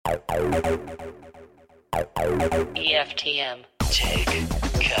EFTM. Tech,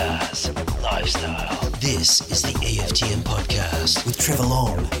 cars, lifestyle. This is the EFTM podcast with Trevor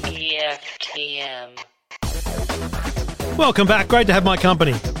Long. EFTM. Welcome back. Great to have my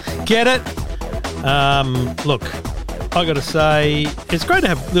company. Get it? Look, I got to say, it's great to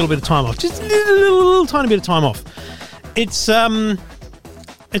have a little bit of time off. Just a little tiny bit of time off. It's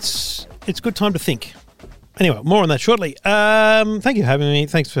good time to think. Anyway, more on that shortly. Thank you for having me.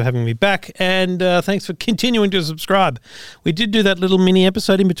 Thanks for having me back, and thanks for continuing to subscribe. We did do that little mini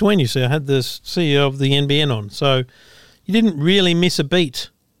episode in between, you see. I had the CEO of the NBN on, so you didn't really miss a beat.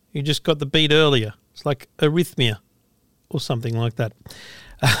 You just got the beat earlier. It's like arrhythmia or something like that.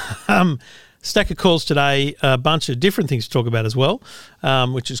 Stack of calls today, a bunch of different things to talk about as well,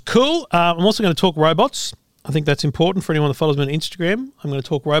 which is cool. I'm also going to talk robots. I think that's important for anyone that follows me on Instagram. I'm going to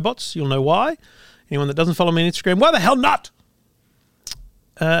talk robots. You'll know why. Anyone that doesn't follow me on Instagram, why the hell not?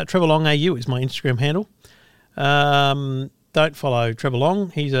 Trevor Long AU is my Instagram handle. Don't follow Trevor Long.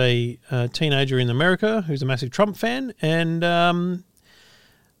 He's a teenager in America who's a massive Trump fan, and I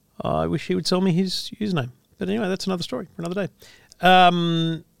wish he would tell me his username. But anyway, that's another story for another day.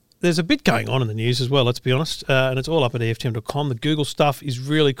 There's a bit going on in the news as well, let's be honest, and it's all up at EFTM.com. The Google stuff is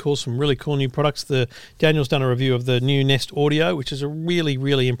really cool, some really cool new products. Daniel's done a review of the new Nest Audio, which is a really,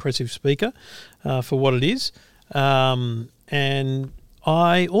 really impressive speaker for what it is. And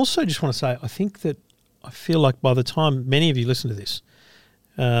I also just want to say, I feel like by the time many of you listen to this,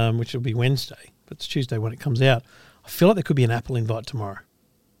 which will be Wednesday, but it's Tuesday when it comes out, I feel like there could be an Apple invite tomorrow.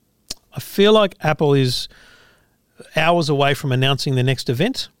 I feel like Apple is hours away from announcing the next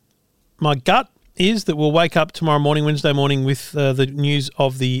event. My gut is that we'll wake up tomorrow morning, Wednesday morning, with the news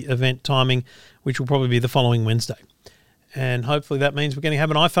of the event timing, which will probably be the following Wednesday. And hopefully that means we're going to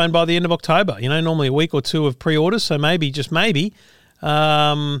have an iPhone by the end of October. You know, normally a week or two of pre-orders, so maybe, just maybe,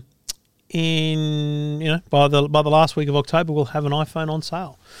 by the last week of October, we'll have an iPhone on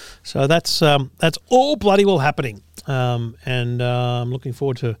sale. So that's all bloody well happening. And I'm looking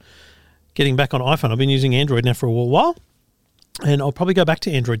forward to getting back on iPhone. I've been using Android now for a while. And I'll probably go back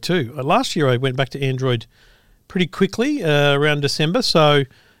to Android too. Last year I went back to Android pretty quickly around December. So,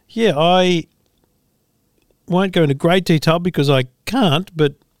 yeah, I won't go into great detail because I can't,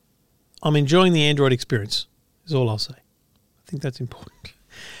 but I'm enjoying the Android experience is all I'll say. I think that's important.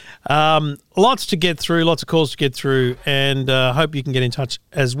 Lots to get through, lots of calls to get through, and hope you can get in touch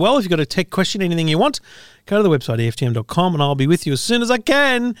as well. If you've got a tech question, anything you want, go to the website, EFTM.com, and I'll be with you as soon as I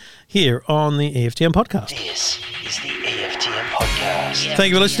can here on the EFTM podcast. This is the EFTM podcast. Thank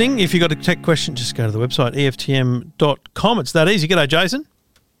you for listening. If you've got a tech question, just go to the website, EFTM.com. It's that easy. G'day, Jason.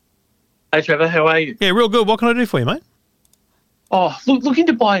 Hey, Trevor. How are you? Yeah, real good. What can I do for you, mate? Oh, looking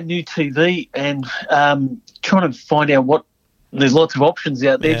to buy a new TV and trying to find out what. There's lots of options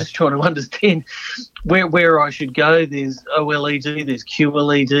out there, just trying to understand where I should go. There's OLED, there's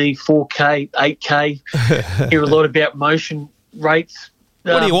QLED, 4K, 8K. Hear a lot about motion rates.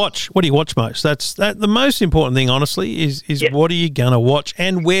 What do you watch? What do you watch most? That's the most important thing, honestly, is what are you going to watch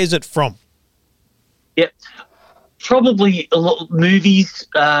and where's it from? Yep. Probably a lot of movies,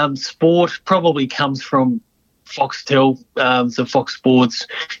 sport probably comes from Foxtel, so Fox Sports,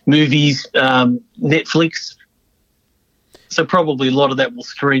 movies, Netflix. So probably a lot of that will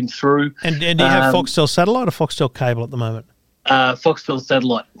stream through. And do you have Foxtel satellite or Foxtel cable at the moment? Foxtel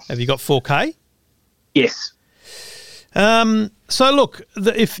satellite. Have you got 4K? Yes. So look,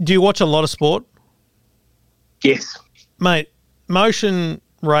 do you watch a lot of sport? Yes. Mate, motion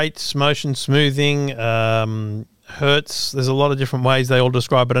rates, motion smoothing, hertz, there's a lot of different ways they all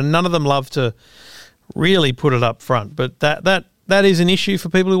describe it, and none of them love to really put it up front. But that is an issue for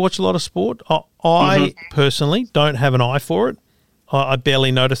people who watch a lot of sport. I personally don't have an eye for it. I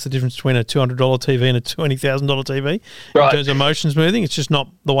barely notice the difference between a $200 TV and a $20,000 TV in terms of motion smoothing. It's just not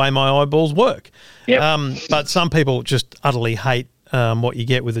the way my eyeballs work. Yep. But some people just utterly hate what you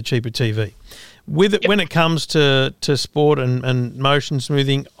get with a cheaper TV. When it comes to sport and motion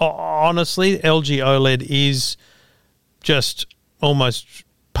smoothing, honestly, LG OLED is just almost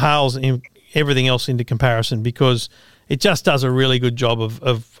pales everything else into comparison because it just does a really good job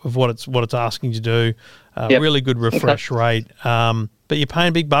of what it's asking to do. Really good refresh rate. But you're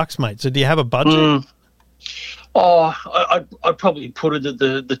paying big bucks, mate. So do you have a budget? I'd probably put it at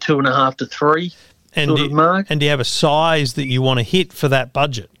the 2.5 to 3 mark. And do you have a size that you want to hit for that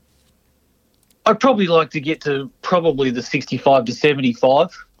budget? I'd probably like to get to probably the 65 to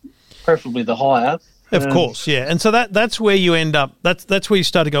 75, preferably the higher. Of course, yeah. And so that's where you end up. That's where you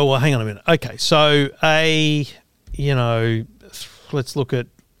start to go, well, hang on a minute. Okay, so let's look at,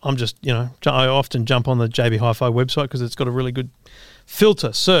 I often jump on the JB Hi-Fi website because it's got a really good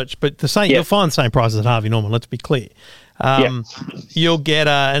filter, search, but the same. Yep. You'll find the same prices at Harvey Norman. Let's be clear. You'll get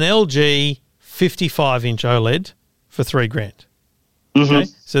an LG 55-inch OLED for $3,000. Okay?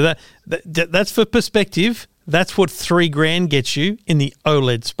 So that's for perspective. That's what $3,000 gets you in the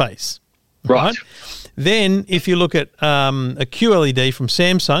OLED space. Right. Then, if you look at a QLED from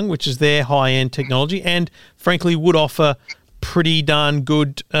Samsung, which is their high-end technology, and frankly would offer pretty darn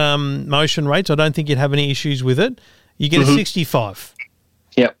good motion rates, I don't think you'd have any issues with it. You get a 65.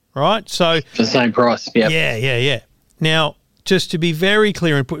 Yep. Right? So For the same price. Yep. yeah. Now, just to be very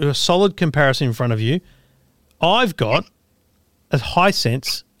clear and put a solid comparison in front of you, I've got a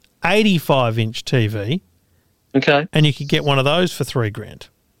Hisense 85-inch TV, Okay. and you could get one of those for $3,000.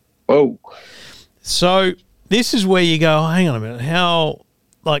 Whoa. So this is where you go, oh, hang on a minute, how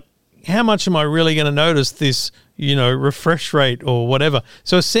much am I really going to notice this, refresh rate or whatever?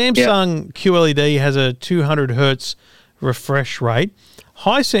 So a Samsung QLED has a 200 hertz refresh rate.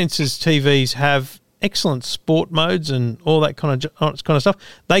 Hisense's TVs have excellent sport modes and all that kind of stuff.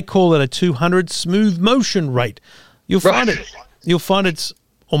 They call it a 200 smooth motion rate. You'll find it's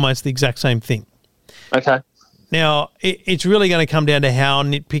almost the exact same thing. Okay. Now, it's really going to come down to how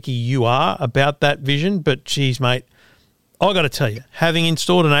nitpicky you are about that vision, but geez, mate, I got to tell you, having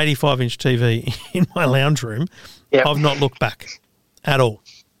installed an 85-inch TV in my lounge room, I've not looked back at all.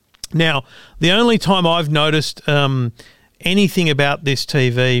 Now, the only time I've noticed anything about this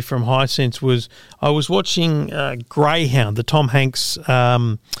TV from Hisense was I was watching Greyhound, the Tom Hanks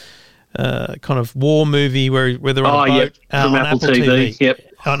kind of war movie where they're on a boat from on Apple TV. Yep.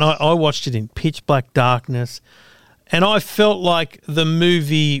 And I watched it in pitch black darkness, and I felt like the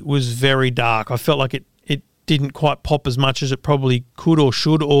movie was very dark. I felt like it didn't quite pop as much as it probably could or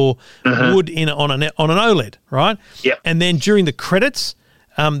should or would on an OLED, right? Yep. And then during the credits,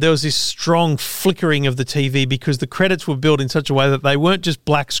 there was this strong flickering of the TV because the credits were built in such a way that they weren't just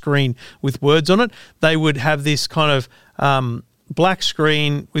black screen with words on it. They would have this kind of black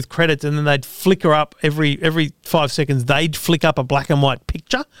screen with credits, and then they'd flicker up every 5 seconds. They'd flick up a black and white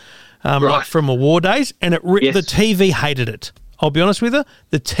picture like from a war days, and the TV hated it. I'll be honest with you,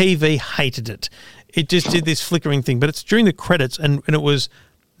 the TV hated it. It just did this flickering thing, but it's during the credits, and it was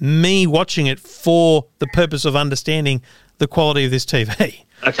me watching it for the purpose of understanding the quality of this TV.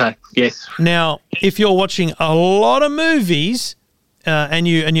 Okay, yes. Now, if you're watching a lot of movies and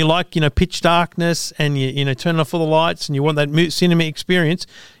you like, pitch darkness and you turn off all the lights and you want that cinema experience,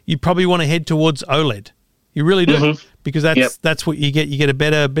 you probably want to head towards OLED. You really do, because that's what you get. You get a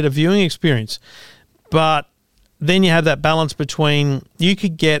better viewing experience. But then you have that balance between you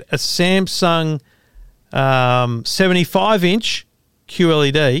could get a Samsung 75-inch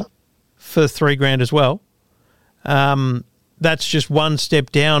QLED for $3,000 as well. That's just one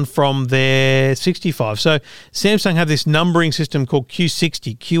step down from their 65. So Samsung have this numbering system called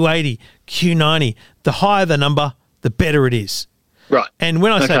Q60, Q80, Q90. The higher the number, the better it is. Right. And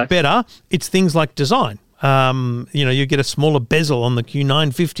when I say better, it's things like design. You get a smaller bezel on the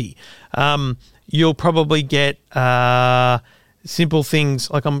Q950. You'll probably get simple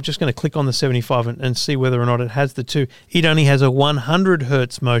things like, I'm just going to click on the 75 and see whether or not it has the two. It only has a 100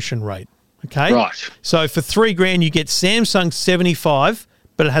 hertz motion rate. Okay. Right. So for $3,000, you get Samsung 75,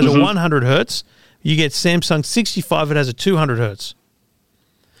 but it has a 100 hertz. You get Samsung 65, it has a 200 hertz.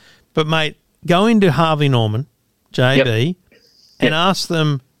 But mate, go into Harvey Norman, JB, and ask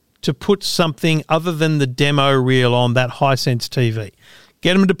them to put something other than the demo reel on that Hisense TV.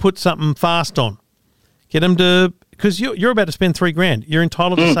 Get them to put something fast on. Get them to, because you're about to spend $3,000. You're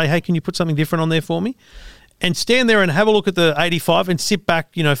entitled to say, hey, can you put something different on there for me? And stand there and have a look at the 85 and sit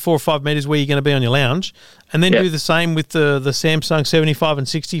back, 4 or 5 metres where you're going to be on your lounge, and then do the same with the Samsung 75 and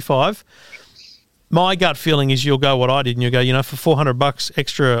 65. My gut feeling is you'll go what I did, and you'll go, for $400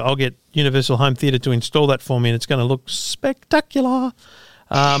 extra, I'll get Universal Home Theatre to install that for me, and it's going to look spectacular.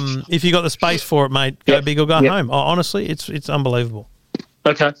 If you got the space for it, mate, go big or go home. Honestly, it's unbelievable.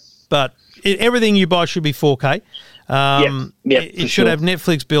 Okay. But everything you buy should be 4K. It should have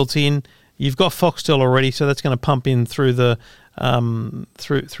Netflix built in. You've got Foxtel already, so that's going to pump in through the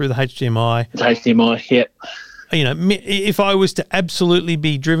through the HDMI. It's HDMI, yep. If I was to absolutely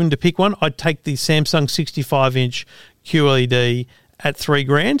be driven to pick one, I'd take the Samsung 65-inch QLED at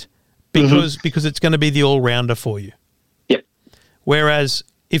 $3,000 because it's going to be the all-rounder for you. Yep. Whereas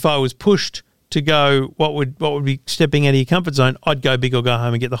if I was pushed to go, what would be stepping out of your comfort zone, I'd go big or go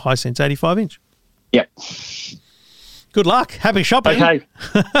home and get the Hisense 85-inch. Yep. Good luck. Happy shopping. Okay.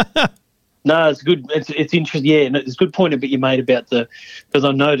 No, it's good. It's interesting. Yeah, and it's a good point that you made about because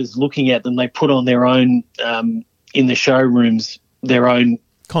I noticed looking at them, they put on their own in the showrooms, their own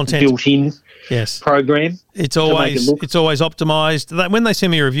content built in Yes. program. It's make it always look- optimized. When they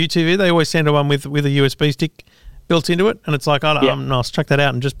send me a review TV, they always send one with a USB stick built into it, and it's like, I'll chuck that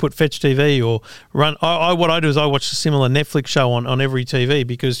out and just put Fetch TV or run. What I do is I watch a similar Netflix show on every TV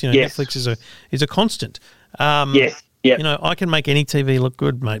because Yes. Netflix is a constant. Yes. Yep. I can make any TV look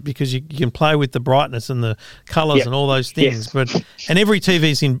good, mate, because you can play with the brightness and the colours Yep. and all those things. Yes. And every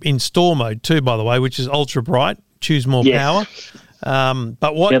TV's in store mode too, by the way, which is ultra bright, choose more Yes. power.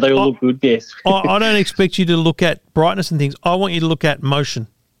 But what Yeah, they all look good. Yes. I don't expect you to look at brightness and things. I want you to look at motion.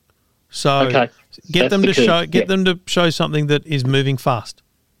 So Okay. get That's them the to key. show Yep. them to show something that is moving fast.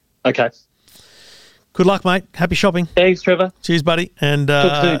 Okay. Good luck, mate. Happy shopping. Thanks, Trevor. Cheers, buddy. And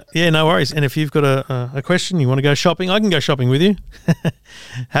Talk soon. yeah, no worries. And if you've got a question, you want to go shopping, I can go shopping with you.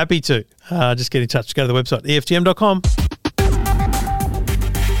 Happy to. Just get in touch. Go to the website, EFTM.com.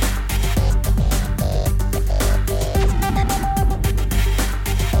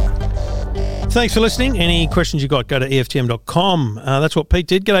 Thanks for listening. Any questions you got, go to EFTM.com. That's what Pete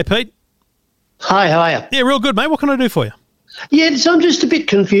did. G'day, Pete. Hi, how are you? Yeah, real good, mate. What can I do for you? Yeah, so I'm just a bit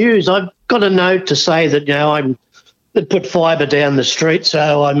confused. I've got a note to say that I'm put fibre down the street,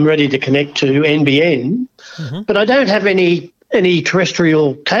 so I'm ready to connect to NBN, but I don't have any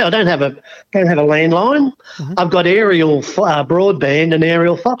terrestrial. I don't have a landline. I've got aerial broadband and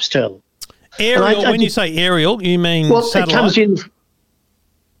aerial Foxtel. Aerial, I when you say aerial, you mean Well, satellite? it comes in.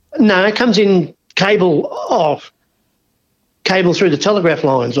 No, it comes in cable through the telegraph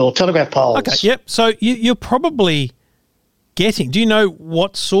lines or telegraph poles. Okay, yep. So you're probably getting. Do you know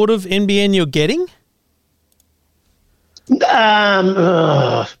what sort of NBN you're getting?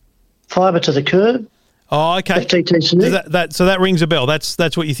 Fibre to the curb. Oh, okay. FTTC. So that rings a bell. That's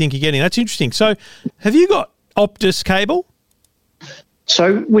what you think you're getting. That's interesting. So, have you got Optus cable?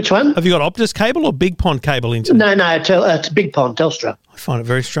 So which one? Have you got Optus cable or Big Pond cable internet? No, it's Big Pond, Telstra. I find it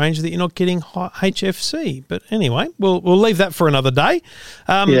very strange that you're not getting HFC. But anyway, we'll leave that for another day.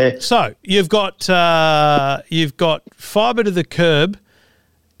 Yeah. So you've got fibre to the curb,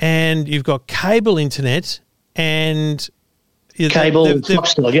 and you've got cable internet, and Cable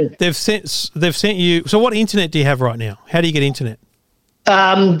Foxtel again. They've sent you. So what internet do you have right now? How do you get internet?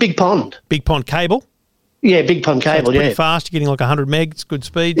 Big Pond. Big Pond cable. Yeah, Big Pond So it's cable. pretty Yeah. fast. You're getting like 100 megs, good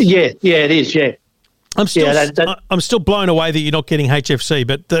speeds. Yeah, it is. Yeah. I'm still Yeah, I'm still blown away that you're not getting HFC,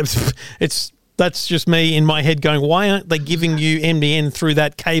 but that's just me in my head going, why aren't they giving you NBN through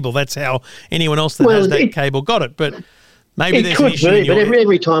that cable? That's how anyone else that has that cable got it. But maybe It there's an could issue be, in but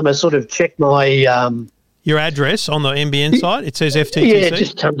every time I sort of check my your address on the NBN site, it says FTTC. yeah, it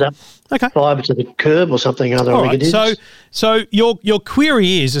just comes up Okay. fibre to the curb or something other. All I think right. it is. So your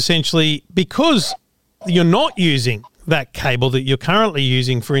query is essentially because you're not using that cable that you're currently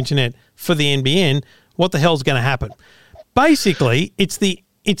using for internet for the NBN, what the hell's going to happen? Basically, it's the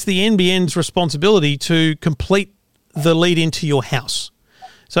NBN's responsibility to complete the lead into your house.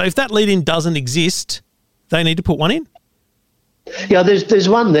 So if that lead in doesn't exist, they need to put one in. Yeah, there's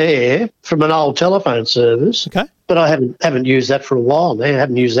one there from an old telephone service. Okay. But I haven't used that for a while now. I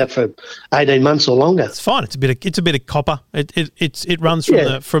haven't used that for 18 months or longer. It's fine. It's a bit of copper. It runs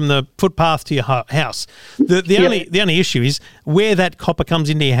from the footpath to your house. The only issue is where that copper comes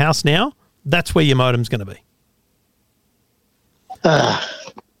into your house now. That's where your modem's going to be.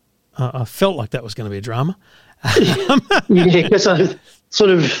 I felt like that was going to be a drama. Yeah, because I sort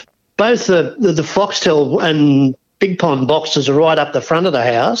of both the Foxtel and Big Pond boxes are right up the front of the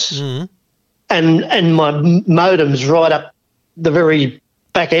house, and my modem's right up the very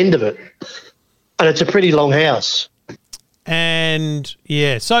back end of it, and it's a pretty long house. And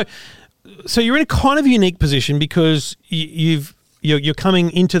yeah, so you're in a kind of unique position because you're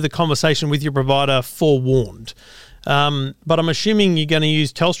coming into the conversation with your provider forewarned. But I'm assuming you're going to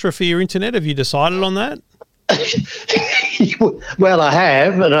use Telstra for your internet. Have you decided on that? Well, I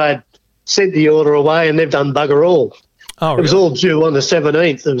have, and I sent the order away, and they've done bugger all. Oh, It was really? all due on the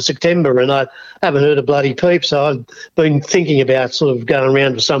 17th of September, and I haven't heard a bloody peep, so I've been thinking about sort of going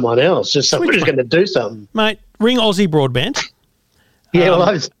around to someone else, just somebody's going to do something. Mate, ring Aussie Broadband. Yeah, well,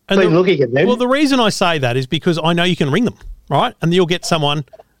 I've And been looking at them. Well, the reason I say that is because I know you can ring them, right? And you'll get someone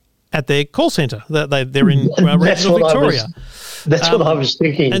at their call centre. They're in That's regional what I was- Victoria. That's what I was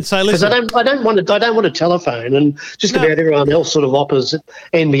thinking. and so because listen- I don't want a telephone, and just No. about everyone else sort of offers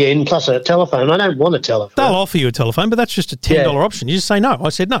NBN plus a telephone. I don't want a telephone. They'll offer you a telephone, but that's just a $10 option. You just say no. I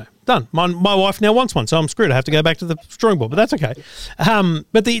said no. Done. My wife now wants one, so I'm screwed. I have to go back to the drawing board, but that's okay.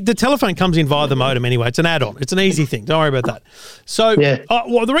 But the telephone comes in via the modem anyway. It's an add-on. It's an easy thing. Don't worry about that. So Yeah.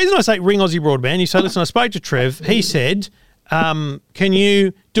 well, the reason I say ring Aussie Broadband, you say, listen, I spoke to Trev. He said, can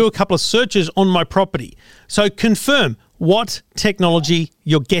you do a couple of searches on my property? So confirm what technology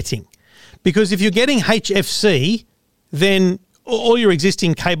you're getting. Because if you're getting HFC, then all your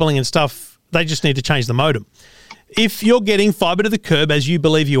existing cabling and stuff, they just need to change the modem. If you're getting fibre to the curb, as you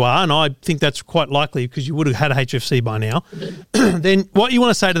believe you are, and I think that's quite likely because you would have had HFC by now, then what you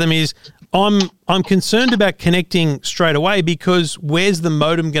want to say to them is, I'm concerned about connecting straight away because where's the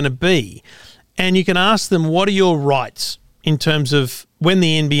modem going to be? And you can ask them, what are your rights in terms of when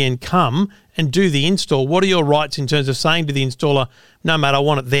the NBN come and do the install? What are your rights in terms of saying to the installer, no, mate, I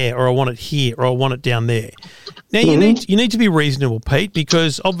want it there, or I want it here, or I want it down there? Now, you need to be reasonable, Pete,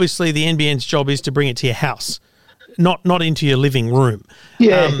 because obviously the NBN's job is to bring it to your house, not into your living room.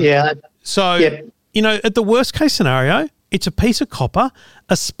 Yeah. So, Yep. you know, at the worst case scenario, it's a piece of copper.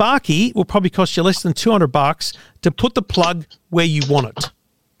 A Sparky will probably cost you less than $200 to put the plug where you want it.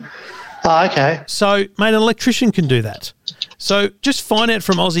 Oh, okay. So, mate, an electrician can do that. So just find out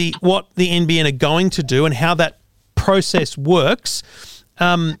from Aussie what the NBN are going to do and how that process works,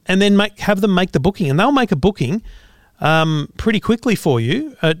 and then have them make the booking. And they'll make a booking pretty quickly for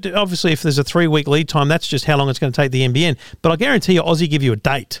you. Obviously, if there's a 3-week lead time, that's just how long it's going to take the NBN. But I guarantee you, Aussie give you a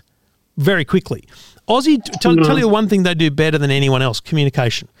date very quickly. Aussie, tell you one thing they do better than anyone else,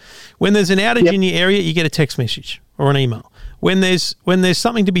 communication. When there's an outage in your area, you get a text message or an email. When there's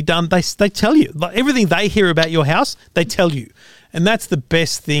something to be done, they tell you. Like everything they hear about your house, they tell you. And that's the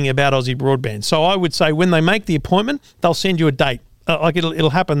best thing about Aussie Broadband. So I would say when they make the appointment, they'll send you a date. It'll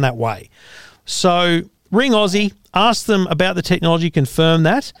happen that way. So ring Aussie, ask them about the technology, confirm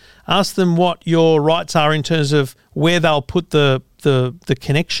that. Ask them what your rights are in terms of where they'll put the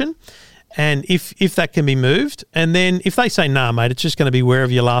connection, and if that can be moved. And then if they say, nah, mate, it's just going to be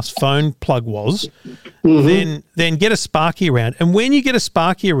wherever your last phone plug was, then get a Sparky around. And when you get a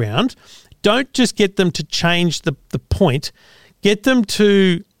Sparky around, don't just get them to change the point. Get them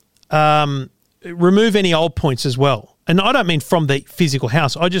to remove any old points as well. And I don't mean from the physical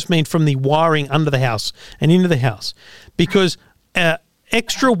house. I just mean from the wiring under the house and into the house. Because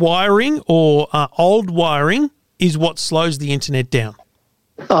extra wiring or old wiring is what slows the internet down.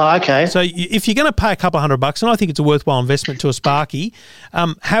 Oh, okay. So if you're going to pay a couple $100, and I think it's a worthwhile investment to a Sparky,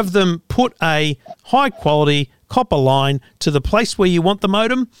 have them put a high-quality copper line to the place where you want the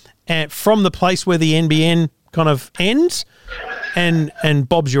modem, and from the place where the NBN kind of ends, and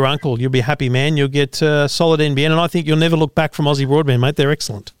Bob's your uncle. You'll be a happy man. You'll get solid NBN, and I think you'll never look back from Aussie Broadband, mate. They're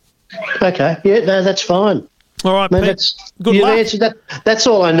excellent. Okay. Yeah, no, that's fine. All right, Man, Pete. Good you've luck. answered that. That's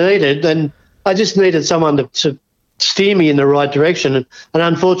all I needed, and I just needed someone to steer me in the right direction. And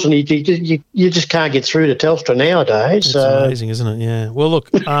unfortunately, you just can't get through to Telstra nowadays. It's so amazing, isn't it? Yeah. Well, look,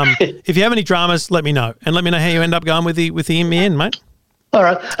 if you have any dramas, let me know, and let me know how you end up going with the NBN, mate. all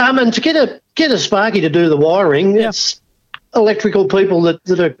right. And to get a Sparky to do the wiring, it's electrical people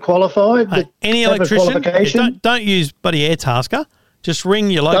that are qualified. That Any have a electrician, qualification. don't use buddy Airtasker. Just ring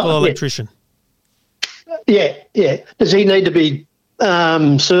your local electrician. Yeah. Does he need to be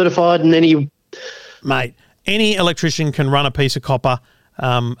certified in any? Mate, any electrician can run a piece of copper.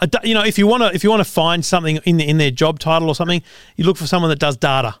 If you want to find something in their job title or something, you look for someone that does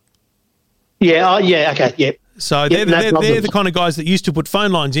data. Yeah. Okay. Yep. So they're the kind of guys that used to put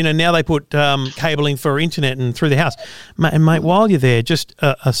phone lines in, and now they put cabling for internet and through the house. And mate, while you're there, just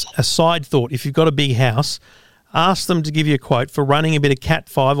a side thought: if you've got a big house, ask them to give you a quote for running a bit of Cat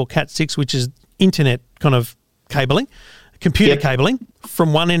 5 or Cat 6, which is internet kind of cabling, computer cabling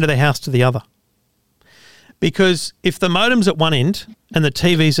from one end of the house to the other. Because if the modem's at one end and the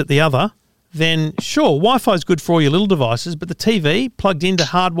TV's at the other, then sure, Wi-Fi is good for all your little devices, but the TV plugged into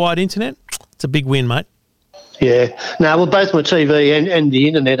hardwired internet, it's a big win, mate. Yeah. No, well, both my TV and the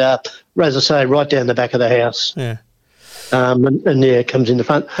internet are, as I say, right down the back of the house. Yeah. And it comes in the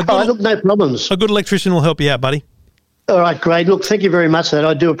front. Look, no problems. A good electrician will help you out, buddy. All right, great. Look, thank you very much for that.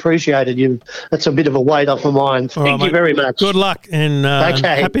 I do appreciate it. That's a bit of a weight off my mind. Thank you very much. Good luck, and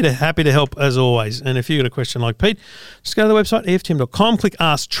happy to help as always. And if you've got a question like Pete, just go to the website, EFTM.com, click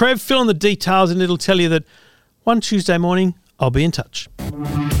Ask Trev, fill in the details, and it'll tell you that one Tuesday morning I'll be in touch.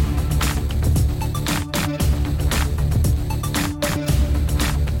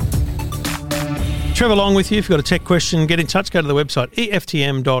 Trevor along with you. If you've got a tech question, get in touch. Go to the website,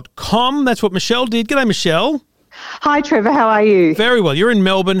 EFTM.com. That's what Michelle did. G'day, Michelle. Hi, Trevor. How are you? Very well. You're in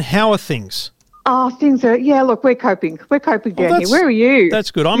Melbourne. How are things? Oh, things are, look, we're coping. We're coping down here. Where are you?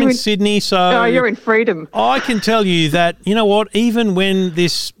 That's good. I'm in Sydney, so... Oh, you're in freedom. I can tell you that, you know what, even when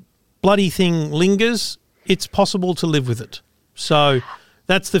this bloody thing lingers, it's possible to live with it. So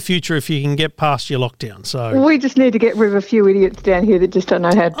that's the future if you can get past your lockdown. So we just need to get rid of a few idiots down here that just don't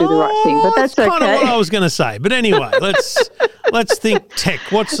know how to do the right thing. But that's okay. Kind of what I was going to say. But anyway, let's think tech.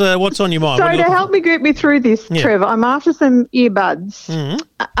 What's on your mind? So What are you to looking help me get me through this, Yeah. Trevor, I'm after some earbuds,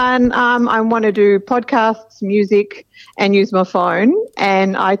 and I want to do podcasts, music, and use my phone.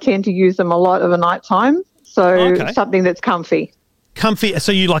 And I tend to use them a lot of the night time. So Okay. something that's comfy. Comfy.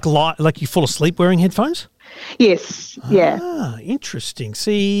 So you like you fall asleep wearing headphones? Yes. Yeah. Ah, interesting.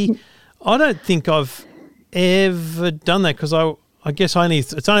 See, I don't think I've ever done that because I guess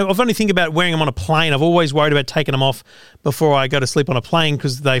I've only think about wearing them on a plane. I've always worried about taking them off before I go to sleep on a plane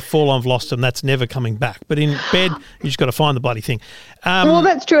because they fall. I've lost them. That's never coming back. But in bed, you just got to find the bloody thing. Well,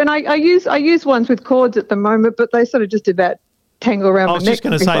 that's true. And I use ones with cords at the moment, but they sort of just about tangle around I my was neck. just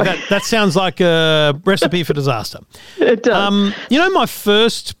going to say that sounds like a recipe for disaster. It does. You know, my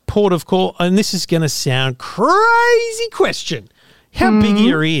first port of call, and this is going to sound crazy question. How big are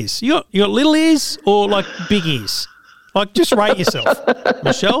your ears? You got little ears or like big ears? Like, just rate yourself,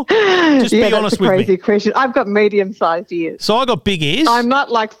 Michelle. Just be that's honest a with crazy me. question. I've got medium-sized ears. So I got big ears. I'm not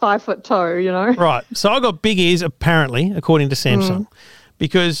like 5 foot toe, you know. Right. So I got big ears, apparently, according to Samsung,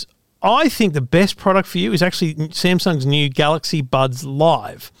 because I think the best product for you is actually Samsung's new Galaxy Buds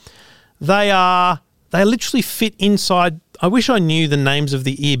Live. They literally fit inside. I wish I knew the names of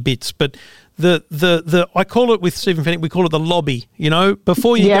the ear bits, but the I call it with Stephen Fennick, we call it the lobby. You know,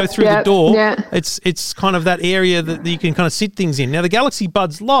 before you go through the door, it's kind of that area that you can kind of sit things in. Now the Galaxy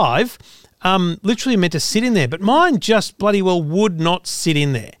Buds Live, literally meant to sit in there, but mine just bloody well would not sit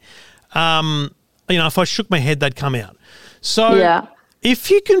in there. You know, if I shook my head, they'd come out. So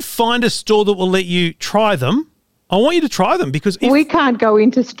if you can find a store that will let you try them, I want you to try them because we can't go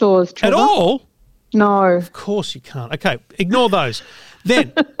into stores, Trevor. At all. No. Of course you can't. Okay, ignore those.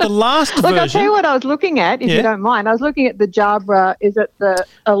 Then the last Look, version. I'll tell you what I was looking at, if you don't mind. I was looking at the Jabra, is it the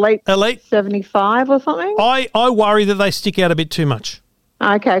Elite 75 or something? I worry that they stick out a bit too much.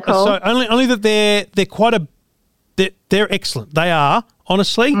 Okay, cool. So only that they're quite they're excellent. They are,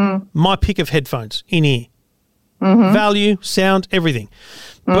 honestly, my pick of headphones in ear. Value, sound, everything.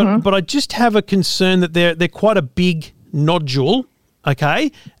 But I just have a concern that they're quite a big nodule,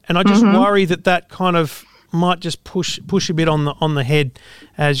 okay? And I just worry that kind of might just push a bit on the head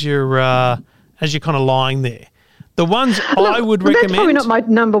as you're kind of lying there. The ones I would recommend. That's probably not my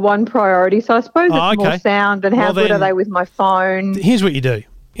number one priority. So I suppose it's more sound and how good are they with my phone. Here's what you do,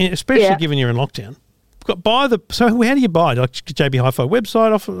 especially given you're in lockdown. So how do you buy? Like JB Hi-Fi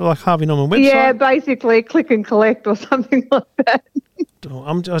website, off like Harvey Norman website? Yeah, basically click and collect or something like that.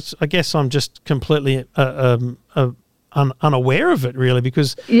 I guess I'm just completely unaware of it, really,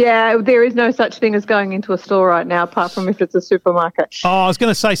 because there is no such thing as going into a store right now, apart from if it's a supermarket. I was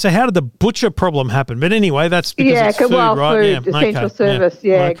going to say, so how did the butcher problem happen? But anyway, that's because it's food, right? Food, essential service.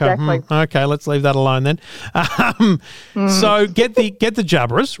 Yeah, exactly. Okay, let's leave that alone then. So get the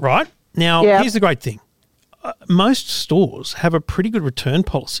Jabras, right? Now, here's the great thing. Most stores have a pretty good return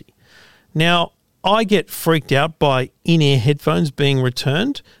policy. Now, I get freaked out by in-ear headphones being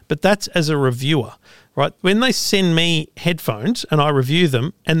returned, but that's as a reviewer, right? When they send me headphones and I review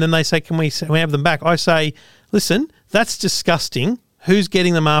them and then they say, can we have them back? I say, listen, that's disgusting. Who's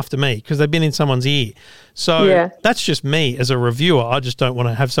getting them after me? Because they've been in someone's ear. So that's just me as a reviewer. I just don't want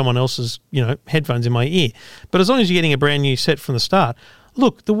to have someone else's, headphones in my ear. But as long as you're getting a brand new set from the start,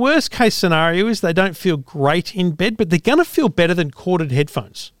 look, the worst case scenario is they don't feel great in bed, but they're going to feel better than corded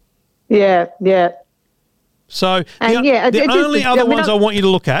headphones. Yeah. So the only other ones I want you to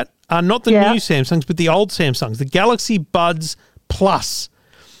look at are not the new Samsungs, but the old Samsungs, the Galaxy Buds Plus.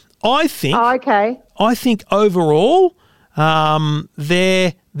 I think overall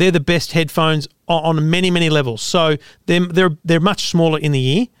they're the best headphones on many, many levels. So they're much smaller in the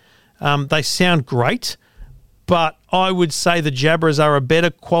ear. They sound great, but I would say the Jabras are a better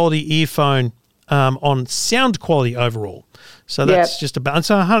quality earphone on sound quality overall. So that's just about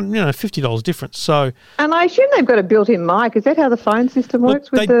 $50 difference. So, and I assume they've got a built-in mic. Is that how the phone system works?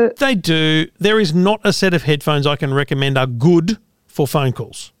 They do. There is not a set of headphones I can recommend are good for phone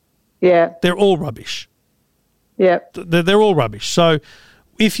calls. Yeah, they're all rubbish. Yeah, they're all rubbish. So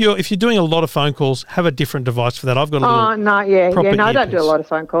if you're doing a lot of phone calls, have a different device for that. I've got a little. No, I don't do a lot of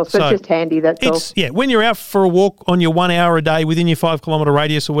phone calls, but it's just handy. That's all. Yeah, when you're out for a walk on your 1 hour a day within your 5 kilometre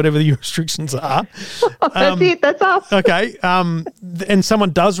radius or whatever your restrictions are. That's it. That's us. Okay. And someone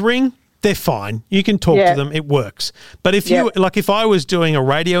does ring, they're fine. You can talk to them. It works. But if if I was doing a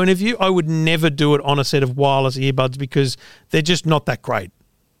radio interview, I would never do it on a set of wireless earbuds because they're just not that great.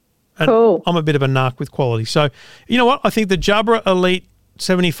 And cool. I'm a bit of a narc with quality. So, you know what? I think the Jabra Elite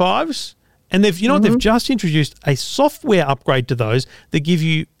 75s, and they've just introduced a software upgrade to those that give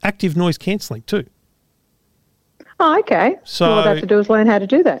you active noise cancelling too. Oh, okay. So all I have to do is learn how to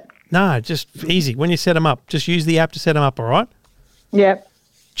do that. No, just easy. When you set them up, just use the app to set them up, all right? Yep.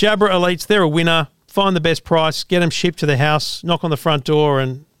 Jabra Elites, they're a winner. Find the best price, get them shipped to the house, knock on the front door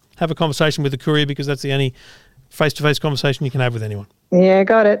and have a conversation with the courier because that's the only face-to-face conversation you can have with anyone. Yeah,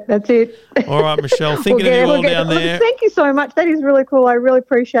 got it. That's it. All right, Michelle, thinking of you all down there. Thank you so much. That is really cool. I really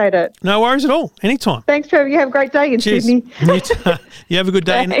appreciate it. No worries at all. Anytime. Thanks, Trevor. You have a great day in Cheers. Sydney. You have a good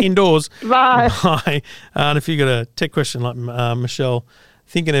day indoors. Bye. Bye. And if you've got a tech question like Michelle,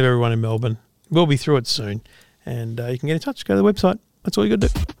 thinking of everyone in Melbourne, we'll be through it soon. And you can get in touch. Go to the website. That's all you got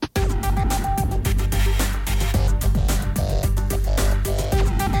to do.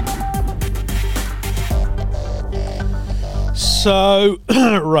 So,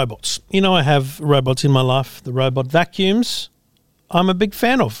 robots. You know, I have robots in my life, the robot vacuums. I'm a big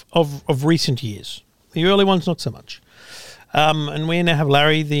fan of recent years. The early ones, not so much. And we now have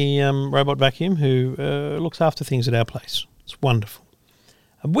Larry, the robot vacuum, who looks after things at our place. It's wonderful.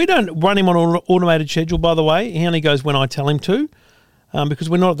 We don't run him on an automated schedule, by the way. He only goes when I tell him to, because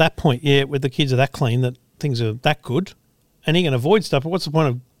we're not at that point yet where the kids are that clean that things are that good. And he can avoid stuff, but what's the point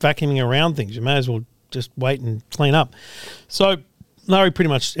of vacuuming around things? You may as well just wait and clean up. So Larry, pretty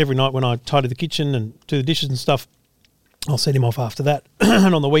much every night when I tidy the kitchen and do the dishes and stuff, I'll send him off after that.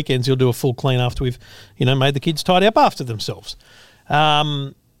 And on the weekends, he'll do a full clean after we've, made the kids tidy up after themselves.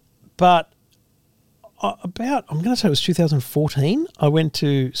 But I'm going to say it was 2014, I went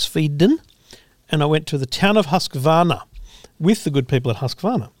to Sweden and I went to the town of Husqvarna with the good people at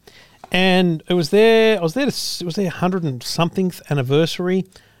Husqvarna. And it was their 100 and somethingth anniversary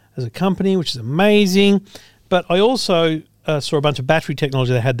as a company, which is amazing. But I also saw a bunch of battery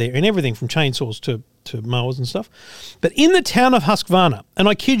technology they had there and everything from chainsaws to mowers and stuff. But in the town of Husqvarna, and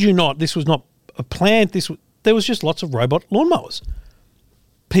I kid you not, this was not a plant, there was just lots of robot lawnmowers.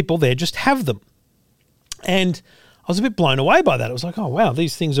 People there just have them. And I was a bit blown away by that. It was like, oh, wow,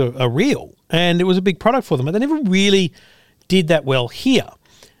 these things are real. And it was a big product for them. But they never really did that well here.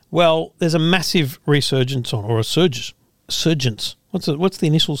 Well, there's a massive resurgence or a surgence. What's the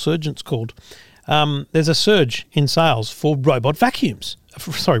initial surgence called? There's a surge in sales for robot vacuums.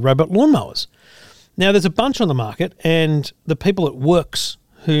 Robot lawnmowers. Now, there's a bunch on the market, and the people at Works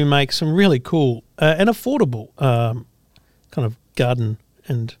who make some really cool and affordable kind of garden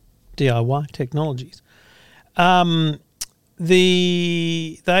and DIY technologies. They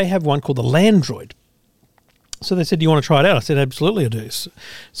have one called the Landroid. So they said, do you want to try it out? I said, absolutely I do.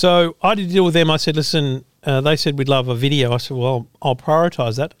 So I did a deal with them. I said, listen, they said we'd love a video. I said, well, I'll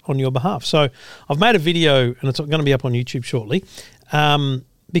prioritise that on your behalf. So I've made a video, and it's going to be up on YouTube shortly,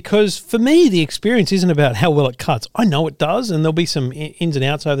 because for me, the experience isn't about how well it cuts. I know it does, and there'll be some ins and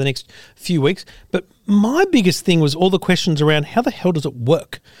outs over the next few weeks. But my biggest thing was all the questions around how the hell does it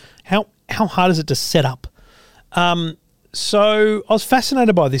work? How hard is it to set up? So I was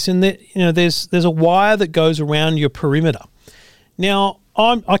fascinated by this, and there's a wire that goes around your perimeter. Now,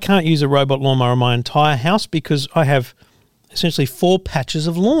 I can't use a robot lawnmower in my entire house because I have essentially 4 patches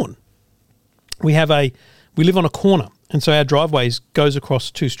of lawn. We live on a corner, and so our driveway goes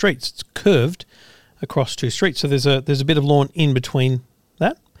across 2 streets. It's curved across 2 streets, so there's a bit of lawn in between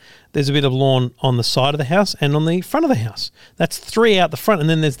that. There's a bit of lawn on the side of the house and on the front of the house. That's 3 out the front, and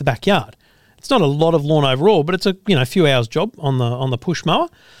then there's the backyard. It's not a lot of lawn overall, but it's a few hours job on the push mower.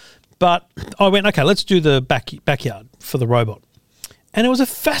 But I went, okay, let's do the backyard for the robot. And it was a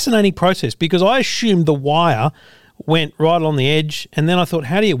fascinating process because I assumed the wire went right along the edge, and then I thought,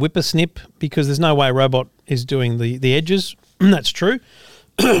 how do you whip a snip? Because there's no way a robot is doing the edges. That's true.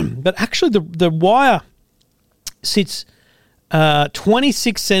 But actually the wire sits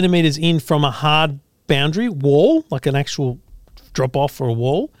 26 centimetres in from a hard boundary wall, like an actual drop-off or a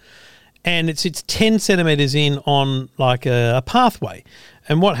wall. And it sits 10 centimetres in on like a pathway.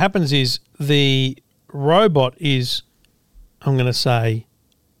 And what happens is the robot is, I'm going to say,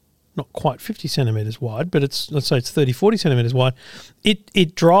 not quite 50 centimetres wide, but let's say it's 30, 40 centimetres wide.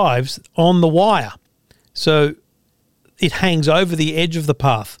 It drives on the wire. So it hangs over the edge of the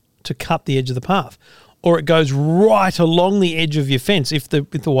path to cut the edge of the path. Or it goes right along the edge of your fence if the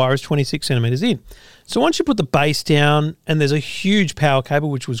wire is 26 centimetres in. So once you put the base down, and there's a huge power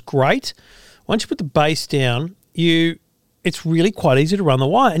cable, which was great, once you put the base down, it's really quite easy to run the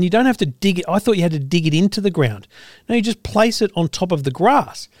wire, and you don't have to dig it. I thought you had to dig it into the ground. No, you just place it on top of the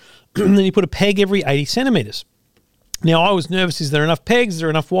grass, and then you put a peg every 80 centimetres. Now, I was nervous, is there enough pegs, is there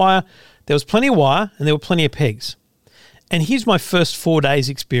enough wire? There was plenty of wire, and there were plenty of pegs. And here's my first 4 days'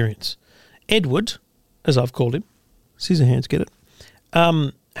 experience. Edward, as I've called him, scissor hands, get it,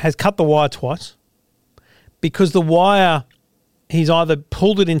 has cut the wire twice because the wire, he's either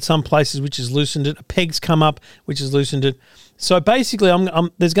pulled it in some places, which has loosened it, a peg's come up, which has loosened it. So basically,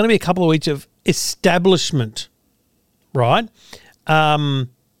 there's going to be a couple of weeks of establishment, right?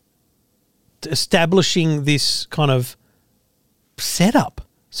 establishing this kind of setup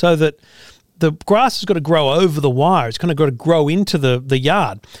so that the grass has got to grow over the wire. It's kind of got to grow into the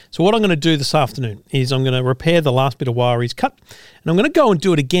yard. So what I'm going to do this afternoon is I'm going to repair the last bit of wire he's cut, and I'm going to go and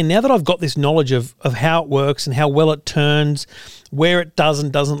do it again now that I've got this knowledge of how it works and how well it turns, where it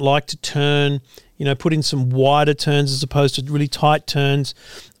doesn't like to turn, put in some wider turns as opposed to really tight turns.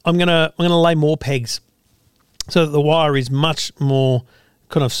 I'm going to lay more pegs so that the wire is much more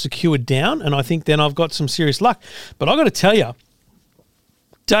kind of secured down, and I think then I've got some serious luck. But I've got to tell you,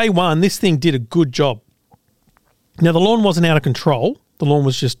 day one, this thing did a good job. Now, the lawn wasn't out of control. The lawn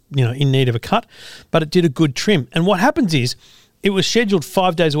was just, in need of a cut, but it did a good trim. And what happens is it was scheduled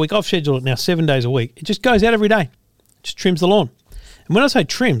 5 days a week. I've scheduled it now 7 days a week. It just goes out every day. It just trims the lawn. And when I say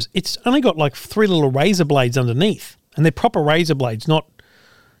trims, it's only got like 3 little razor blades underneath, and they're proper razor blades, not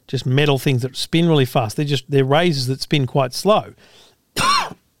just metal things that spin really fast. They're razors that spin quite slow.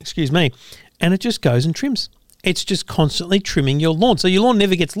 Excuse me. And it just goes and trims. It's just constantly trimming your lawn. So your lawn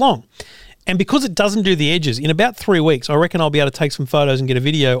never gets long. And because it doesn't do the edges, in about 3 weeks, I reckon I'll be able to take some photos and get a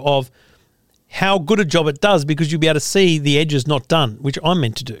video of how good a job it does, because you'll be able to see the edges not done, which I'm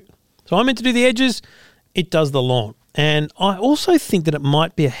meant to do. So I'm meant to do the edges. It does the lawn. And I also think that it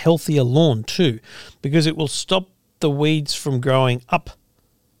might be a healthier lawn too, because it will stop the weeds from growing up.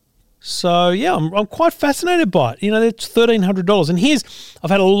 So, yeah, I'm quite fascinated by it. It's $1,300. And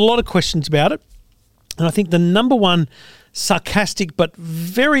I've had a lot of questions about it. And I think the number one sarcastic but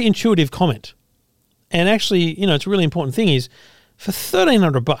very intuitive comment, and actually, it's a really important thing, is for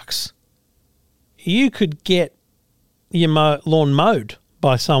 $1,300, you could get your lawn mowed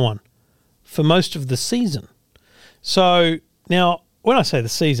by someone for most of the season. So now, when I say the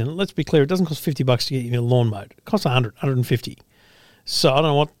season, let's be clear, it doesn't cost $50 to get your lawn mowed. It costs $100, $150. So I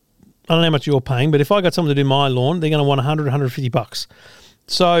don't know how much you're paying, but if I got someone to do my lawn, they're going to want $100, $150.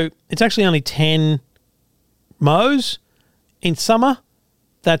 So it's actually only 10 mows in summer.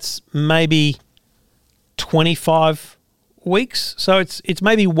 That's maybe 25 weeks. So it's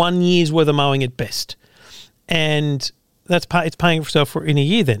maybe 1 year's worth of mowing at best. And it's paying for itself in a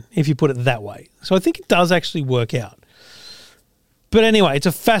year then, if you put it that way. So I think it does actually work out. But anyway, it's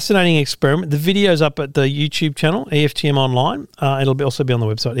a fascinating experiment. The video's up at the YouTube channel, EFTM Online. It'll also be on the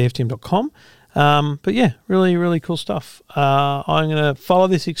website, EFTM.com. But yeah, really, really cool stuff. I'm going to follow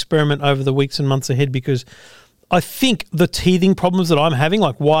this experiment over the weeks and months ahead, because I think the teething problems that I'm having,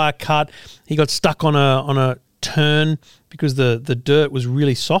 like wire cut, he got stuck on a turn because the dirt was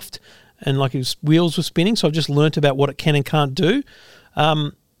really soft and like his wheels were spinning. So I've just learnt about what it can and can't do.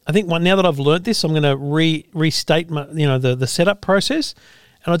 I think now that I've learnt this, I'm going to restate my, the setup process,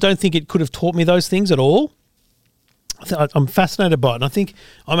 and I don't think it could have taught me those things at all. I'm fascinated by it, and I think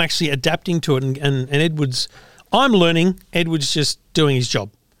I'm actually adapting to it. And Edward's, I'm learning. Edward's just doing his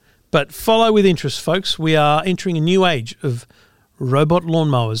job. But follow with interest, folks. We are entering a new age of robot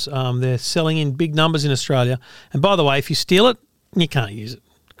lawnmowers. They're selling in big numbers in Australia. And by the way, if you steal it, you can't use it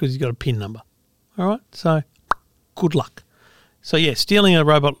because you've got a PIN number. All right? So good luck. So, yeah, stealing a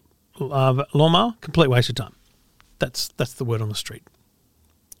robot lawnmower, complete waste of time. That's the word on the street.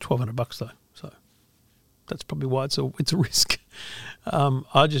 $1,200 though. So that's probably why it's a risk.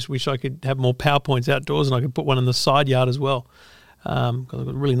 I just wish I could have more PowerPoints outdoors and I could put one in the side yard as well. Because I've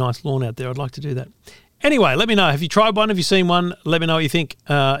got a really nice lawn out there. I'd like to do that. Anyway, let me know. Have you tried one? Have you seen one? Let me know what you think.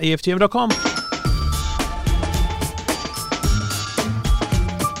 EFTM.com.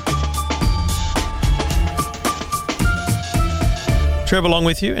 Trevor along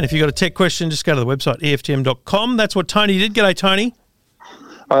with you. And if you've got a tech question, just go to the website, EFTM.com. That's what Tony did. G'day, Tony.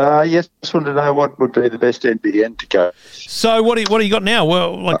 Yes, just wanted to know what would be the best NBN to go. So what do you got now?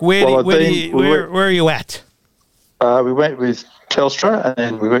 Well, like where are you at? We went with Telstra, and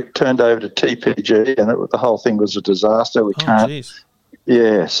then we turned over to TPG, and the whole thing was a disaster. We can't. Geez.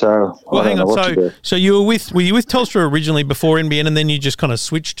 Yeah, so well, hang on. So you were you with Telstra originally before NBN, and then you just kind of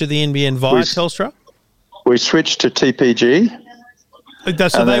switched to the NBN via Telstra? We switched to TPG.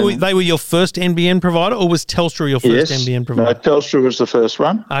 So they were your first NBN provider, or was Telstra your first NBN provider? No, Telstra was the first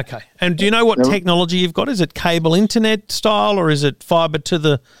one. Okay. And do you know what technology you've got? Is it cable internet style, or is it fibre to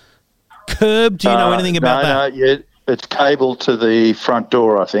the curb? Do you know anything about that? No, yeah, it's cable to the front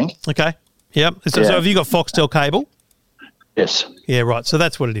door, I think. Okay. Yep. So have you got Foxtel cable? Yes. Yeah, right. So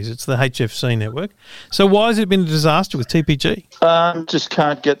that's what it is. It's the HFC network. So why has it been a disaster with TPG? Just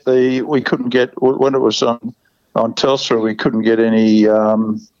can't get we couldn't get, when it was on Telstra, we couldn't get any,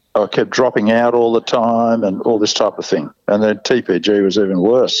 I kept dropping out all the time and all this type of thing. And then TPG was even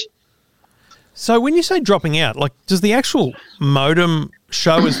worse. So when you say dropping out, like does the actual modem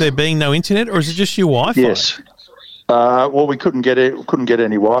show as there being no internet, or is it just your Wi-Fi? Yes. Well, we couldn't get it. Couldn't get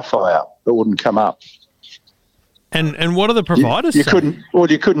any Wi-Fi out. It wouldn't come up. And what are the providers? You say? couldn't.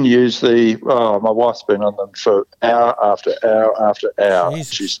 Well, you couldn't use the. Oh, my wife's been on them for hour after hour after hour.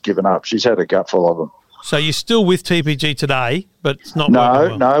 Jesus. She's given up. She's had a gutful of them. So you're still with TPG today, but it's not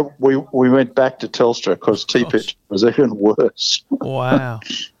working well. No. We went back to Telstra because TPG was even worse. Wow.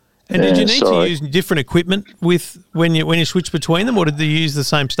 And did you need to use different equipment with when you switched between them, or did they use the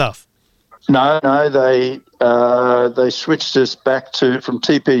same stuff? No. They switched us back from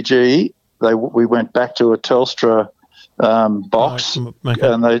TPG. We went back to a Telstra box, okay.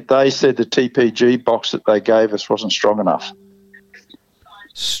 and they said the TPG box that they gave us wasn't strong enough.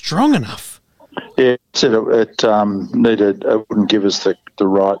 Strong enough? Yeah, it said it needed. It wouldn't give us the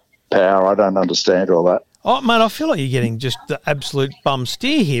right power. I don't understand all that. Oh, mate, I feel like you're getting just the absolute bum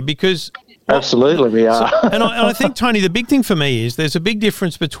steer here because... Absolutely, we are. And I think, Tony, the big thing for me is there's a big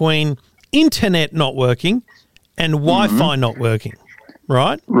difference between internet not working and Wi-Fi not working,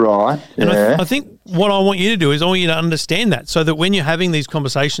 right? Right, And yeah. I think what I want you to do is I want you to understand that so that when you're having these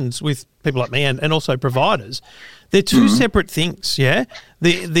conversations with people like me and also providers, they're two separate things, yeah?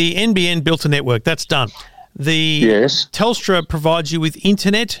 The NBN built a network, that's done. Yes. Telstra provides you with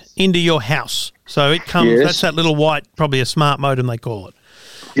internet into your house. So it comes, that's that little white, probably a smart modem they call it.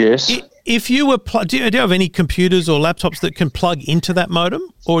 Yes. If you were, do you have any computers or laptops that can plug into that modem,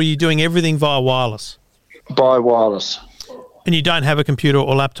 or are you doing everything via wireless? By wireless. And you don't have a computer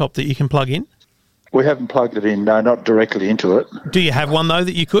or laptop that you can plug in? We haven't plugged it in, no, not directly into it. Do you have one, though,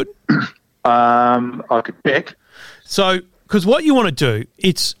 that you could? I could check. So, because what you want to do,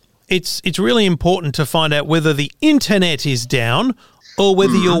 it's really important to find out whether the internet is down or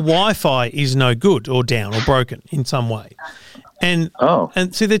whether your Wi-Fi is no good or down or broken in some way. And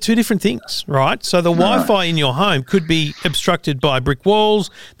so they're two different things, right? So the Wi-Fi in your home could be obstructed by brick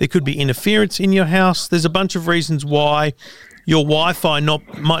walls. There could be interference in your house. There's a bunch of reasons why your Wi-Fi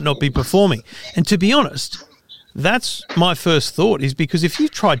might not be performing. And to be honest, that's my first thought, is because if you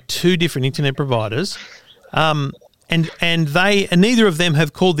tried two different internet providers, and neither of them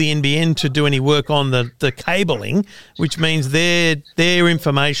have called the NBN to do any work on the cabling, which means their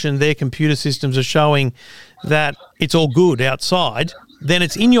information, their computer systems are showing that it's all good outside, then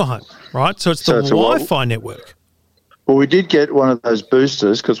it's in your home, right? So it's the Wi-Fi network. Well, we did get one of those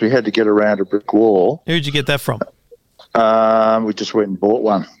boosters because we had to get around a brick wall. Who'd you get that from? We just went and bought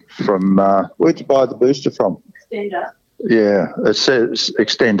one from, where'd you buy the booster from? Extender. Yeah, it says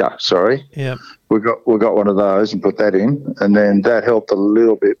Extender, sorry. Yeah. We got one of those and put that in, and then that helped a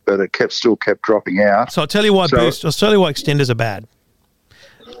little bit, but it still kept dropping out. So I'll tell you why extenders are bad.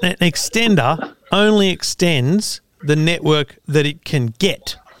 An extender only extends the network that it can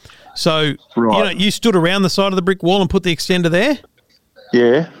get. So you stood around the side of the brick wall and put the extender there.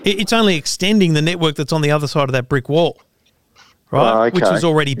 Yeah. It's only extending the network that's on the other side of that brick wall, right? Okay. Which is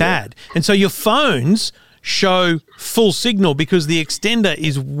already bad. And so your phones show full signal because the extender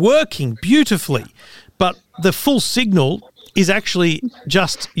is working beautifully, but the full signal is actually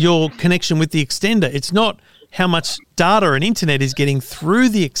just your connection with the extender. It's not how much data and internet is getting through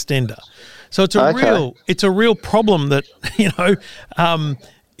the extender. So it's a real problem that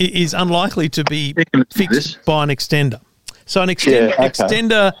is unlikely to be fixed by an extender. So an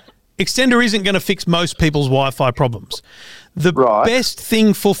extender isn't going to fix most people's Wi-Fi problems. The best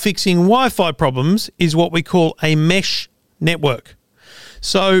thing for fixing Wi-Fi problems is what we call a mesh network.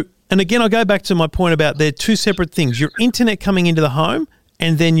 So, and again, I go back to my point about they're two separate things. Your internet coming into the home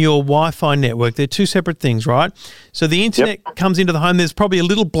and then your Wi-Fi network. They're two separate things, right? So the internet comes into the home. There's probably a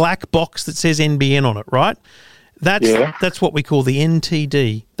little black box that says NBN on it, right? That's what we call the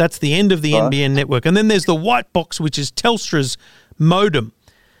NTD. That's the end of the NBN network. And then there's the white box, which is Telstra's modem.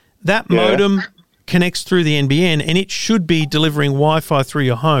 That modem connects through the NBN, and it should be delivering Wi-Fi through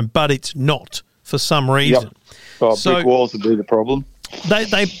your home, but it's not for some reason. Yep. Well, brick walls would be the problem.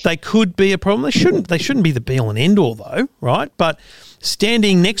 They could be a problem. They shouldn't be the be-all and end-all, though, right? But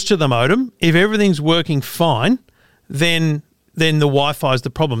standing next to the modem, if everything's working fine, then the Wi-Fi is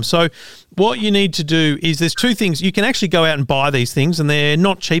the problem. So what you need to do is there's two things. You can actually go out and buy these things, and they're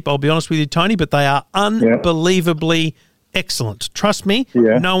not cheap, I'll be honest with you, Tony, but they are unbelievably excellent. Trust me,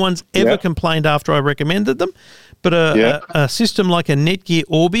 no one's ever complained after I recommended them. But a system like a Netgear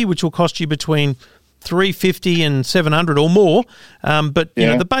Orbi, which will cost you between $350 and $700 or more, but you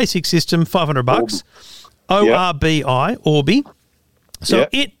know the basic system, $500. Orbi. So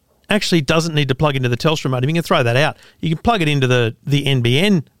it actually doesn't need to plug into the Telstra modem. You can throw that out. You can plug it into the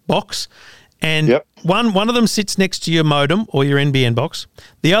NBN box, and one of them sits next to your modem or your NBN box.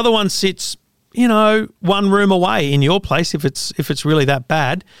 The other one sits, one room away in your place if it's really that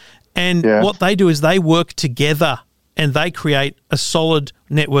bad. And what they do is they work together and they create a solid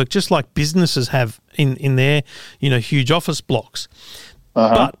network, just like businesses have in their, huge office blocks.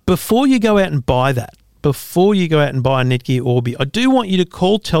 But before you go out and buy that, before you go out and buy a Netgear Orbi, I do want you to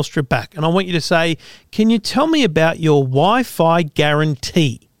call Telstra back, and I want you to say, can you tell me about your Wi-Fi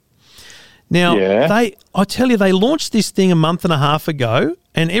guarantee? Now, I tell you, they launched this thing a month and a half ago,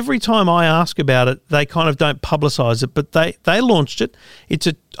 and every time I ask about it, they kind of don't publicise it, but they launched it.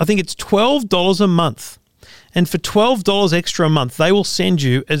 I think it's $12 a month. And for $12 extra a month, they will send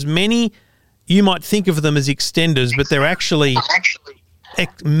you as many, you might think of them as extenders, but they're actually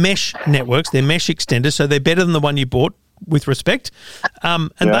mesh networks. They're mesh extenders, so they're better than the one you bought, with respect.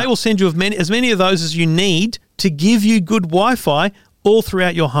 They will send you as many of those as you need to give you good Wi-Fi all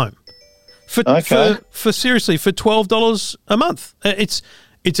throughout your home. For seriously, for $12 a month.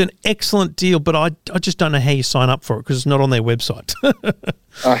 It's an excellent deal, but I just don't know how you sign up for it because it's not on their website.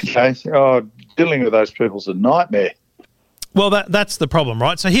 Okay. Oh, dealing with those people's a nightmare. Well, that's the problem,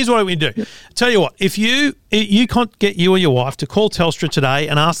 right? So here's what we do. Tell you what, if you can't get you or your wife to call Telstra today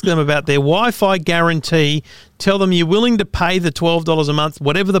and ask them about their Wi-Fi guarantee, tell them you're willing to pay the $12 a month,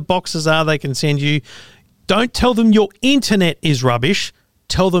 whatever the boxes are they can send you. Don't tell them your internet is rubbish.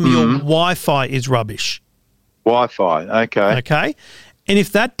 Tell them your Wi-Fi is rubbish. Wi-Fi, okay. Okay? And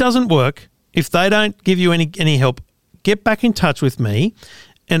if that doesn't work, if they don't give you any help, get back in touch with me,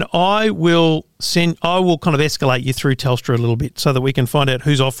 and I will kind of escalate you through Telstra a little bit so that we can find out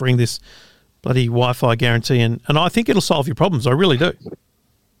who's offering this bloody Wi-Fi guarantee, and I think it'll solve your problems. I really do.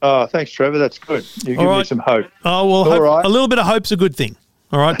 Oh, thanks, Trevor. That's good. You give me some hope. Oh, well, a little bit of hope's a good thing.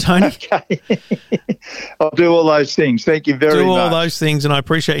 All right, Tony? Okay. I'll do all those things. Thank you very much. Do all those things, and I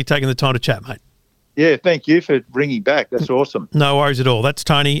appreciate you taking the time to chat, mate. Yeah, thank you for ringing back. That's awesome. No worries at all. That's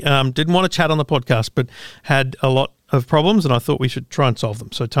Tony. Didn't want to chat on the podcast, but had a lot of problems, and I thought we should try and solve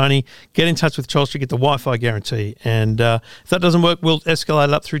them. So, Tony, get in touch with Telstra, get the Wi-Fi guarantee, and if that doesn't work, we'll escalate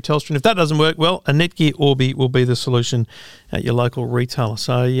it up through Telstra. And if that doesn't work, well, a Netgear Orbi will be the solution at your local retailer.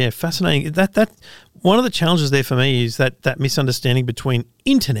 So, yeah, fascinating. That one of the challenges there for me is that misunderstanding between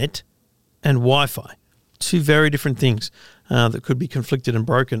internet and Wi-Fi. Two very different things that could be conflicted and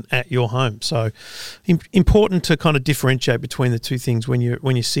broken at your home. So important to kind of differentiate between the two things when you're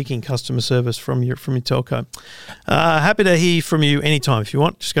seeking customer service from your telco. Happy to hear from you anytime if you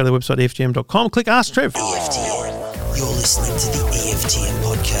want. Just go to the website EFTM.com, click Ask Trev. EFTM. You're listening to the EFTM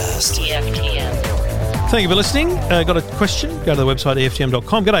podcast. EFTM. Thank you for listening. Got a question? Go to the website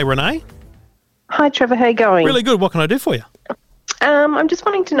EFTM.com. G'day, Renee. Hi, Trevor. How are you going? Really good. What can I do for you? I'm just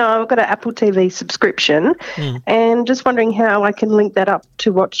wanting to know, I've got an Apple TV subscription and just wondering how I can link that up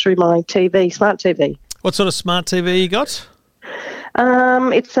to watch through my TV, smart TV. What sort of smart TV you got?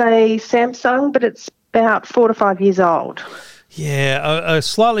 It's a Samsung, but it's about 4 to 5 years old. Yeah, a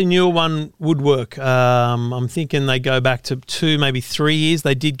slightly newer one would work. I'm thinking they go back to 2, maybe 3 years.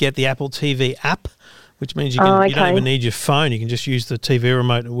 They did get the Apple TV app, which means you don't even need your phone. You can just use the TV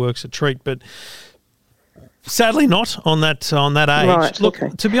remote. It works a treat, but sadly not on that age. Right, look,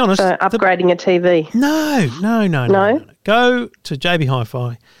 to be honest, so upgrading a TV. No. Go to JB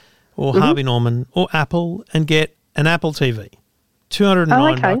Hi-Fi or Harvey Norman or Apple and get an Apple TV.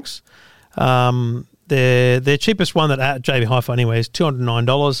 $209. Their cheapest one at JB Hi-Fi anyway is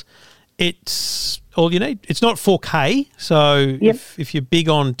 $209. It's all you need. It's not 4K, so if you're big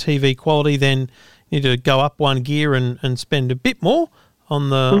on TV quality, then you need to go up one gear and spend a bit more on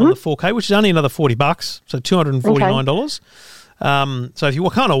the 4K, which is only another $40, so $249. So if you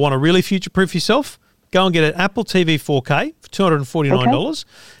kind of want to really future-proof yourself, go and get an Apple TV 4K for $249. Okay.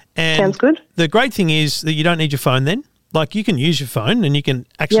 And sounds good. The great thing is that you don't need your phone then. Like, you can use your phone and you can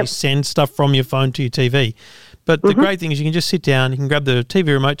actually send stuff from your phone to your TV. But the great thing is you can just sit down, you can grab the TV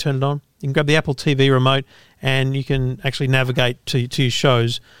remote, turn it on, you can grab the Apple TV remote, and you can actually navigate to your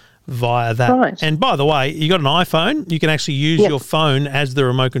shows via that. Right. And by the way, you got an iPhone, you can actually use your phone as the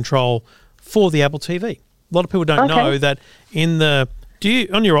remote control for the Apple TV. A lot of people don't know that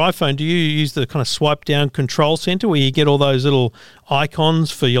on your iPhone, do you use the kind of swipe down control center where you get all those little icons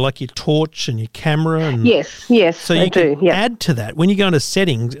for your torch and your camera? And yes, so you can add to that. When you go into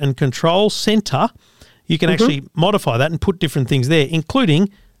settings and control center, you can actually modify that and put different things there, including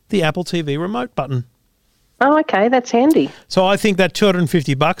the Apple TV remote button. Oh, okay, that's handy. So I think that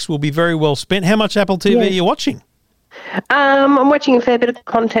 $250 will be very well spent. How much Apple TV are you watching? I'm watching a fair bit of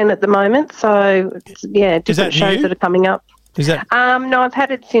content at the moment, so different shows that are coming up. Is that? No, I've had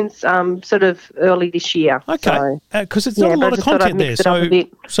it since sort of early this year. Okay, because it's not a lot of content there.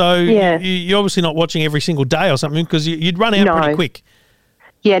 So you're obviously not watching every single day or something because you'd run out pretty quick.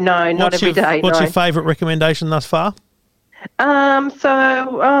 Yeah, no, not every day. What's your favourite recommendation thus far?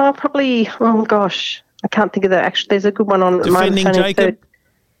 Probably, I can't think of that. Actually, there's a good one on at the moment. Defending Jacob?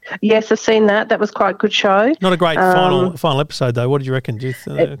 Yes, I've seen that. That was quite a good show. Not a great final episode, though. What did you reckon? Do you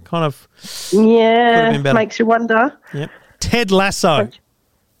kind of yeah, makes you wonder. Yep. Ted Lasso.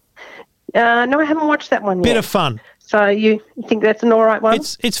 No, I haven't watched that one yet. Bit of fun. So you think that's an all right one?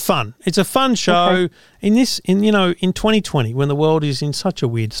 It's fun. It's a fun show. Okay. In 2020, when the world is in such a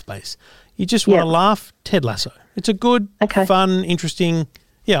weird space, you just want to laugh. Ted Lasso. It's a good, fun, interesting.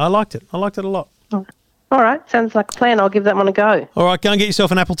 Yeah, I liked it. I liked it a lot. All right, sounds like a plan. I'll give that one a go. All right, go and get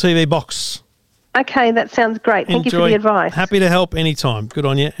yourself an Apple TV box. Okay, that sounds great. Thank you for the advice. Happy to help anytime. Good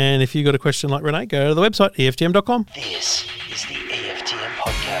on you. And if you've got a question like Renee, go to the website, EFTM.com. This is the EFTM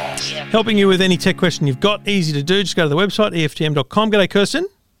podcast. Helping you with any tech question you've got. Easy to do. Just go to the website, EFTM.com. G'day, Kirsten.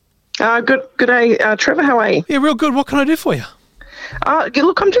 Good day, Trevor. How are you? Yeah, real good. What can I do for you?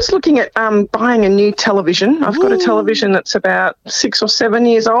 Look, I'm just looking at buying a new television. I've got a television that's about 6 or 7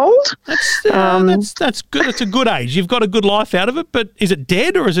 years old. That's good. It's a good age. You've got a good life out of it. But is it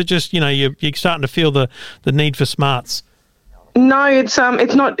dead, or is it just you're starting to feel the need for smarts? No, it's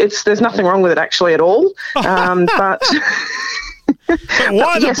not. There's nothing wrong with it actually at all. But. But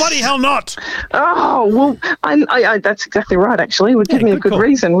why the bloody hell not? Oh, well, I that's exactly right, actually. It would give me a good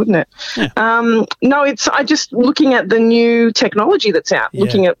reason, wouldn't it? Yeah. No, I just looking at the new technology that's out,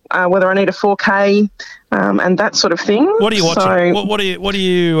 looking at whether I need a 4K and that sort of thing. What are you watching? What do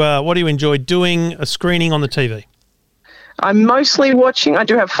you enjoy doing a screening on the TV? I'm mostly watching. I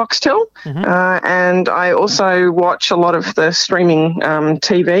do have Foxtel, and I also watch a lot of the streaming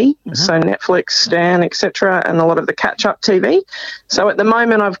TV, so Netflix, Stan, etc., and a lot of the catch-up TV. So at the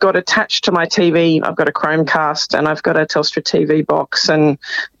moment, I've got attached to my TV, I've got a Chromecast, and I've got a Telstra TV box, and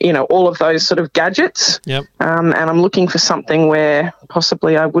all of those sort of gadgets. Yep. And I'm looking for something where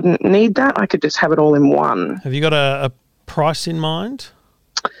possibly I wouldn't need that. I could just have it all in one. Have you got a price in mind?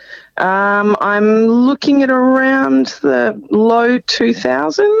 I'm looking at around the low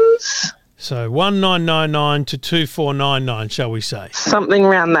 2000s. So 1999 to 2499, shall we say? Something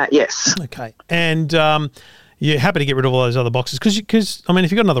around that, yes. Okay. And you're happy to get rid of all those other boxes because I mean,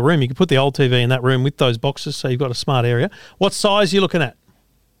 if you've got another room, you can put the old TV in that room with those boxes, so you've got a smart area. What size are you looking at?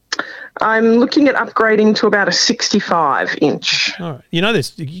 I'm looking at upgrading to about a 65-inch. All right.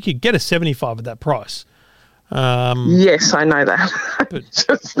 You could get a 75 at that price. Yes, I know that. But,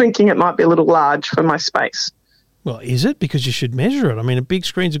 just thinking it might be a little large for my space. Well, is it? Because you should measure it. I mean, a big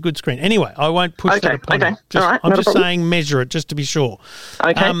screen's a good screen. Anyway, I won't push that upon you. All right, I'm just saying measure it just to be sure.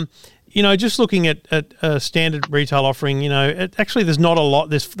 Okay. Just looking at a standard retail offering, actually there's not a lot.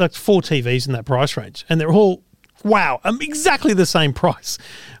 There's like 4 TVs in that price range, and they're all, exactly the same price.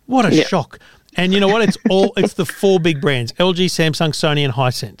 What a shock. And you know what? It's the 4 big brands, LG, Samsung, Sony, and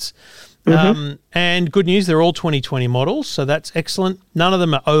Hisense. And good news, they're all 2020 models, so that's excellent. None of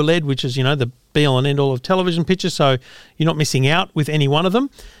them are OLED, which is, the be-all and end-all of television pictures, so you're not missing out with any one of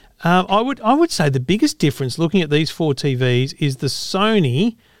them. I would say the biggest difference looking at these 4 TVs is the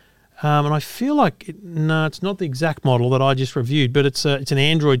Sony, and I feel like, it's not the exact model that I just reviewed, but it's an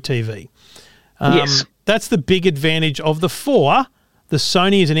Android TV. Yes. That's the big advantage of the 4. The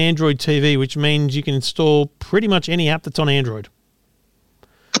Sony is an Android TV, which means you can install pretty much any app that's on Android.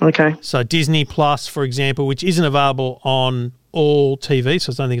 Okay. So Disney Plus, for example, which isn't available on all TV,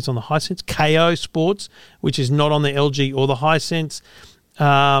 so I don't think it's on the Hisense. KO Sports, which is not on the LG or the Hisense.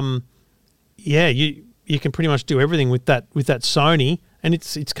 You can pretty much do everything with that Sony, and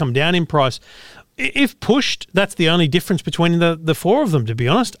it's come down in price. If pushed, that's the only difference between the 4 of them, to be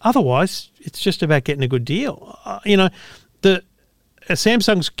honest. Otherwise, it's just about getting a good deal. The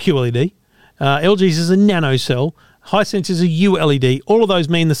Samsung's QLED, LG's is a nano cell. Hisense is a ULED. All of those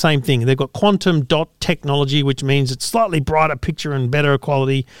mean the same thing. They've got quantum dot technology, which means it's slightly brighter picture and better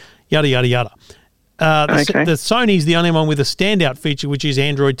quality, yada, yada, yada. The Sony's the only one with a standout feature, which is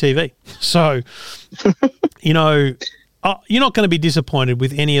Android TV. So, you're not going to be disappointed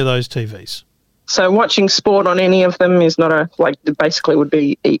with any of those TVs. So watching sport on any of them is not basically would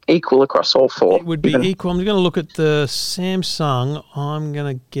be equal across all 4. It would be equal. I'm going to look at the Samsung. I'm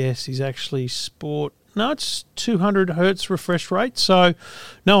going to guess is actually sport. No, it's 200 hertz refresh rate. So,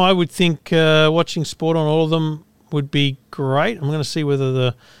 no, I would think watching sport on all of them would be great. I'm going to see whether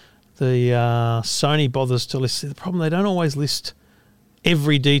the Sony bothers to list. The problem, they don't always list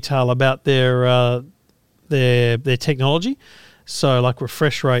every detail about their technology. So, like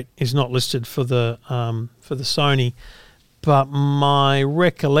refresh rate is not listed for the Sony, but my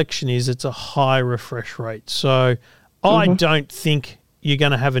recollection is it's a high refresh rate. So, I don't think you're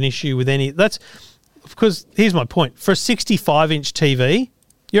going to have an issue with any. Because here's my point. For a 65-inch TV,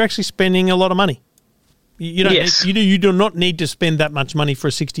 you're actually spending a lot of money. You don't. Yes. You do not need to spend that much money for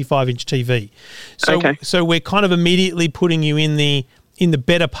a 65-inch TV. So we're kind of immediately putting you in the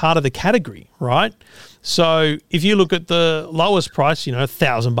better part of the category, right? So if you look at the lowest price,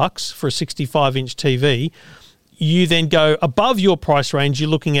 $1,000 for a 65-inch TV, you then go above your price range. You're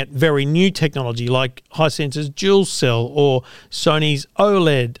looking at very new technology like Hisense's dual cell or Sony's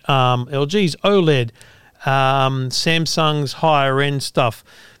OLED, LG's OLED, Samsung's higher end stuff.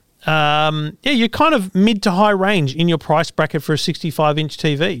 You're kind of mid to high range in your price bracket for a 65-inch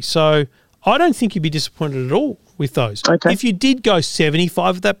TV. So I don't think you'd be disappointed at all with those. Okay. If you did go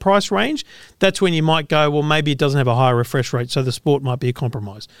 75 at that price range, that's when you might go, well, maybe it doesn't have a higher refresh rate, so the sport might be a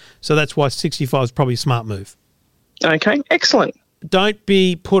compromise. So that's why 65 is probably a smart move. Okay, excellent. Don't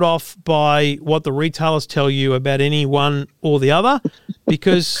be put off by what the retailers tell you about any one or the other,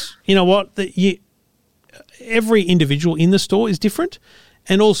 because you know what? Every individual in the store is different.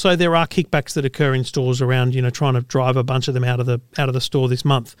 And also there are kickbacks that occur in stores around, trying to drive a bunch of them out of the store this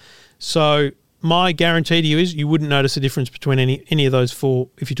month. So my guarantee to you is you wouldn't notice a difference between any of those four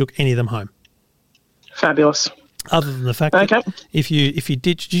if you took any of them home. Fabulous. Other than the fact that if you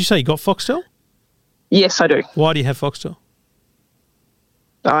did you say you got Foxtel? Yes, I do. Why do you have Foxtel?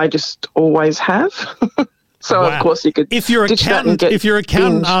 I just always have. So Wow. of course you could. If your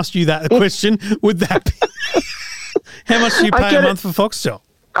accountant asked you that question, would that be how much do you pay a month for Foxtel?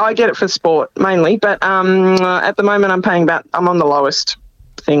 I get it for sport mainly, but at the moment I'm on the lowest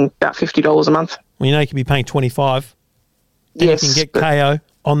thing, about $50 a month. Well, you can be paying $25. And Yes, you can get KO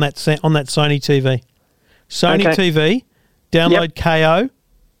on that Sony TV. Sony Okay. TV, download KO,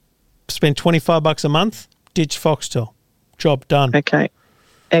 spend $25 a month, ditch Foxtel. Job done. Okay,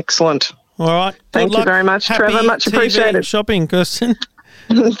 excellent. All right. Thank Good you luck. very much, Happy Trevor. Much TV appreciated. shopping, Kirsten.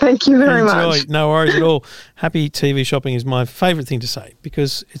 Thank you very Enjoy. much. No worries at all. Happy TV shopping is my favourite thing to say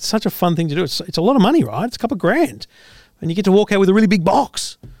because it's such a fun thing to do. It's a lot of money, right? It's a couple of grand. And you get to walk out with a really big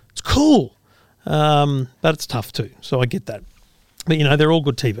box. It's cool. But it's tough too. So I get that. But, they're all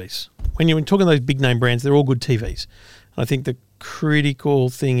good TVs. When you're talking those big name brands, they're all good TVs. I think the critical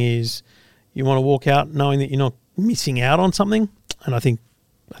thing is you want to walk out knowing that you're not missing out on something. And I think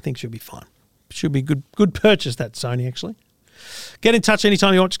should be fine. Should be good purchase, that Sony, actually. Get in touch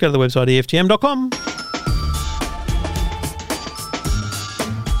anytime you want. Just go to the website, EFTM.com.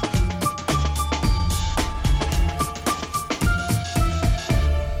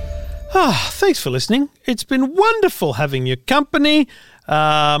 Thanks for listening. It's been wonderful having your company.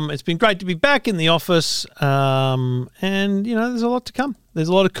 It's been great to be back in the office. And, there's a lot to come. There's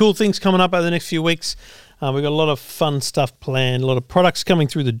a lot of cool things coming up over the next few weeks. We've got a lot of fun stuff planned, a lot of products coming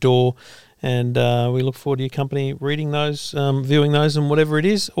through the door. And we look forward to your company reading those, viewing those, and whatever it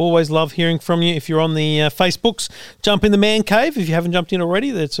is. Always love hearing from you. If you're on the Facebooks, jump in the Man Cave. If you haven't jumped in already,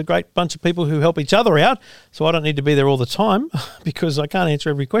 it's a great bunch of people who help each other out. So I don't need to be there all the time because I can't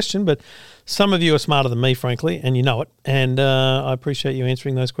answer every question. But some of you are smarter than me, frankly, and you know it. And I appreciate you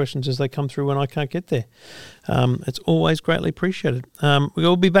answering those questions as they come through when I can't get there. It's always greatly appreciated.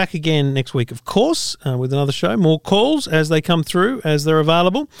 We'll be back again next week, of course, with another show. More calls as they come through, as they're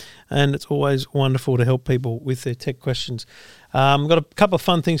available. And it's always wonderful to help people with their tech questions. We've got a couple of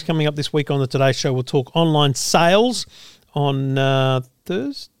fun things coming up this week on the Today Show. We'll talk online sales on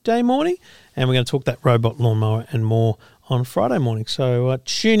Thursday morning, and we're going to talk that robot lawnmower and more on Friday morning. So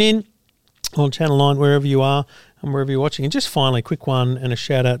tune in on Channel 9 wherever you are and wherever you're watching. And just finally, a quick one and a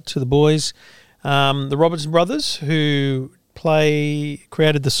shout out to the boys, the Robertson Brothers, who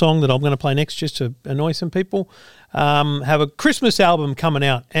created the song that I'm going to play next just to annoy some people. Have a Christmas album coming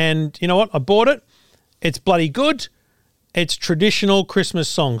out, and you know what? I bought it. It's bloody good. It's traditional Christmas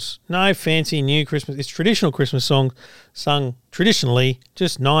songs. No fancy new Christmas. It's traditional Christmas songs sung traditionally.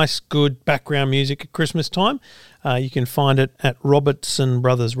 Just nice, good background music at Christmas time. You can find it at Robertson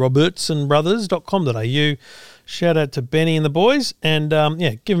Brothers, robertsonbrothers.com.au. Shout out to Benny and the boys, and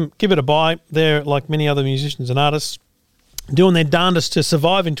give it a buy. They're like many other musicians and artists, doing their darndest to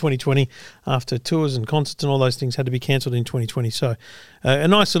survive in 2020 after tours and concerts and all those things had to be cancelled in 2020. So a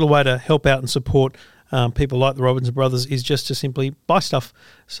nice little way to help out and support people like the Robertson Brothers is just to simply buy stuff.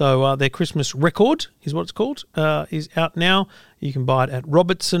 So their Christmas record is what it's called, is out now. You can buy it at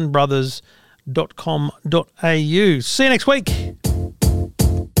robertsonbrothers.com.au. See you next week.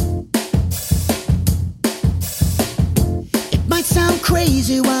 It might sound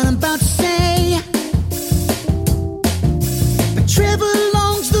crazy what I'm about to say,